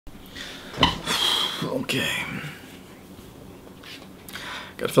Okay.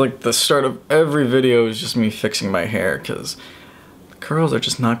 I feel like the start of every video is just me fixing my hair because the curls are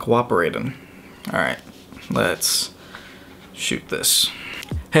just not cooperating. Alright, let's shoot this.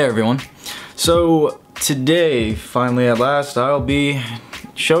 Hey everyone. So today, finally at last, I'll be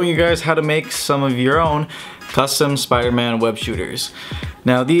showing you guys how to make some of your own custom Spider-Man web shooters.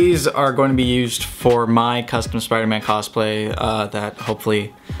 Now these are going to be used for my custom Spider-Man cosplay that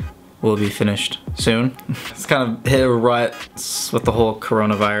hopefully will be finished soon. It's kind of hit a rut with the whole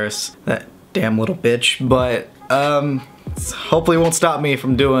coronavirus, that damn little bitch, but hopefully it won't stop me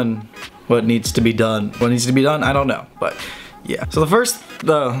from doing what needs to be done. What needs to be done, I don't know, but yeah. So the first,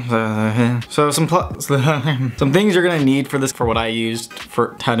 some things you're gonna need for this, for what I used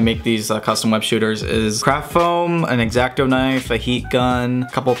for how to make these custom web shooters, is craft foam, an X-Acto knife, a heat gun,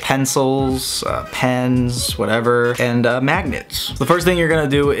 a couple pencils, pens, whatever, and magnets. So the first thing you're gonna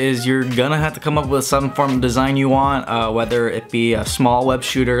do is you're gonna have to come up with some form of design you want, whether it be a small web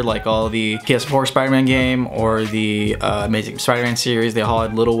shooter like all the PS4 Spider-Man game or the Amazing Spider-Man series. They all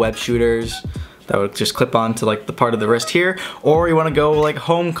had little web shooters that would just clip on to like the part of the wrist here, or you want to go like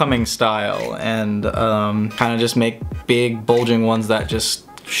Homecoming style and kind of just make big bulging ones that just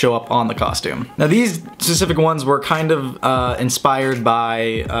show up on the costume. Now these specific ones were kind of inspired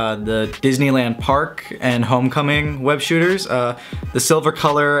by the Disneyland Park and Homecoming web shooters. The silver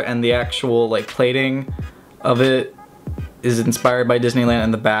color and the actual like plating of it is inspired by Disneyland,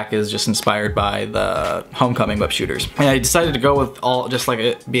 and the back is just inspired by the Homecoming web shooters. And I decided to go with all, just like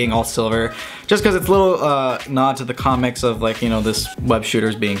it being all silver, just because it's a little nod to the comics of like, you know, this web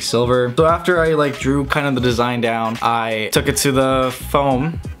shooters being silver. So after I like drew kind of the design down, I took it to the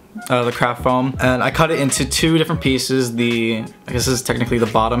foam, the craft foam, and I cut it into two different pieces. I guess this is technically the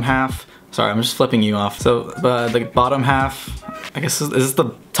bottom half. Sorry, I'm just flipping you off. So the bottom half, I guess, is this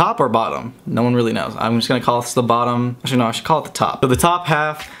the top or bottom? No one really knows. I'm just gonna call this the bottom. Actually, no, I should call it the top. So the top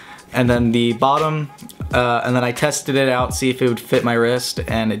half, and then the bottom, and then I tested it out, see if it would fit my wrist,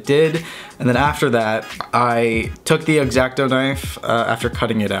 and it did. And then after that, I took the X-Acto knife, after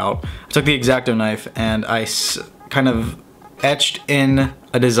cutting it out, I took the X-Acto knife and I kind of etched in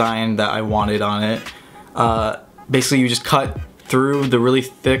a design that I wanted on it. Basically, you just cut through the really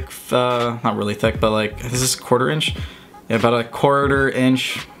thick, not really thick, but like, this is a 1/4 inch? Yeah, about a 1/4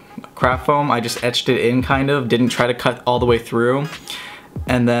 inch craft foam. I just etched it in kind of, didn't try to cut all the way through.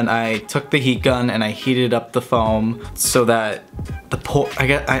 And then I took the heat gun and I heated up the foam so that the I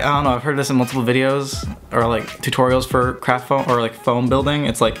don't know, I've heard this in multiple videos or like tutorials for craft foam or like foam building.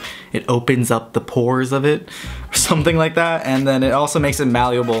 It's like it opens up the pores of it or something like that, and then it also makes it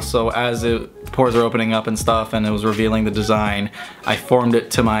malleable, so as the pores are opening up and stuff and it was revealing the design, I formed it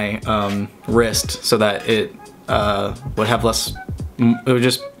to my wrist so that it would have less, it would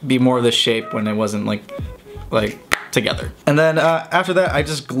just be more of the shape when it wasn't like together. And then after that, I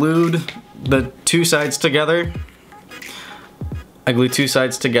just glued the two sides together. I glued two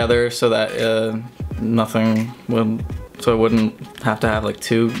sides together so that nothing would, so I wouldn't have to have like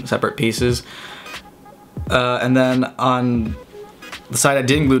two separate pieces. And then on the side I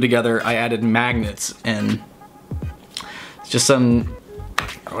didn't glue together, I added magnets in. It's just some,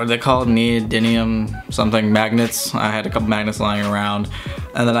 what are they called? Neodymium something magnets. I had a couple magnets lying around.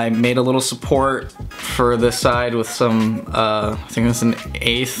 And then I made a little support for this side with some, I think it's an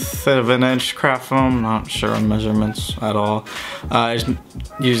 1/8 of an inch craft foam. Not sure on measurements at all. I just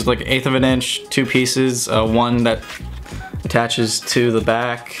used like 1/8 of an inch, two pieces. One that attaches to the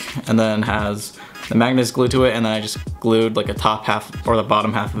back and then has the magnets glued to it, and then I just glued like a top half or the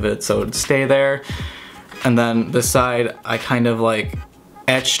bottom half of it so it would stay there. And then this side I kind of like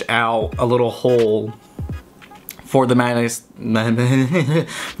etched out a little hole for the magnets. The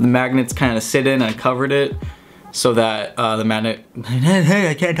magnets kind of sit in and covered it so that the magnet,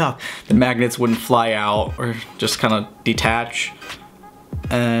 I can't talk. The magnets wouldn't fly out or just kind of detach.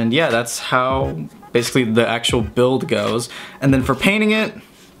 And yeah, that's how basically the actual build goes. And then for painting it,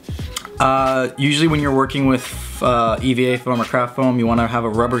 usually when you're working with EVA foam or craft foam, you want to have a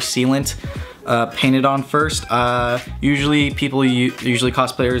rubber sealant painted on first. Usually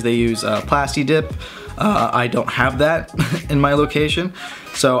cosplayers, they use Plasti Dip. I don't have that in my location,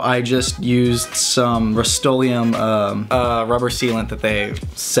 so I just used some Rust-Oleum rubber sealant that they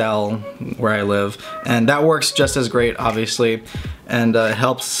sell where I live, and that works just as great, obviously, and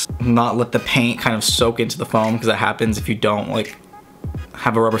helps not let the paint kind of soak into the foam, because that happens if you don't like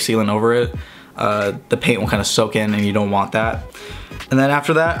have a rubber sealant over it. The paint will kind of soak in and you don't want that. And then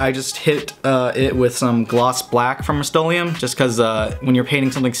after that, I just hit it with some gloss black from Rust-Oleum, just because when you're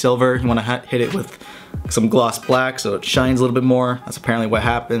painting something silver, you want to hit it with some gloss black so it shines a little bit more. That's apparently what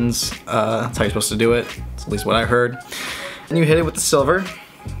happens. That's how you're supposed to do it. That's at least what I heard. And you hit it with the silver.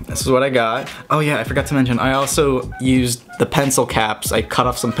 This is what I got. Oh yeah, I forgot to mention, I also used the pencil caps. I cut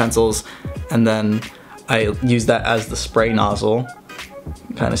off some pencils and then I used that as the spray nozzle.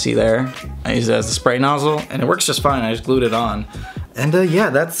 Kind of see there. I used it as the spray nozzle and it works just fine. I just glued it on. And yeah,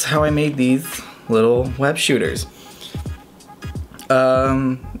 that's how I made these little web shooters.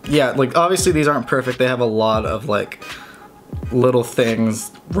 Yeah, like obviously these aren't perfect. They have a lot of like little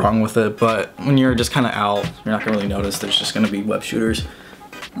things wrong with it, but when you're just kind of out, you're not gonna really notice. There's just gonna be web shooters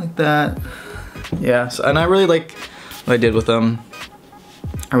like that. Yeah, so, and I really like what I did with them.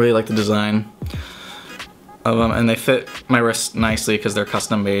 I really like the design of them, and they fit my wrist nicely because they're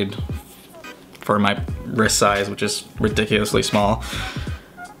custom made for my wrist size, which is ridiculously small.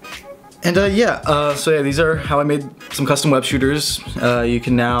 And yeah, so yeah, these are how I made some custom web shooters. You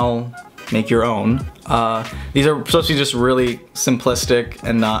can now make your own. These are supposed to be just really simplistic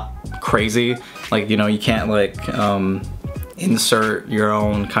and not crazy. Like, you know, you can't like insert your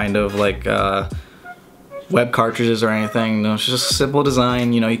own kind of like web cartridges or anything. No, it's just a simple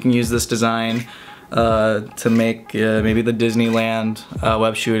design. You know, you can use this design to make maybe the Disneyland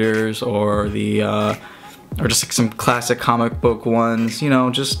web shooters or the or just like some classic comic book ones. You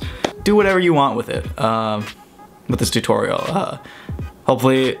know, just do whatever you want with it with this tutorial.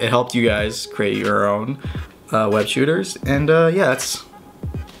 Hopefully it helped you guys create your own web shooters, and yeah, that's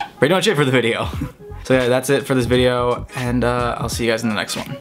pretty much it for the video. So yeah, that's it for this video, and I'll see you guys in the next one.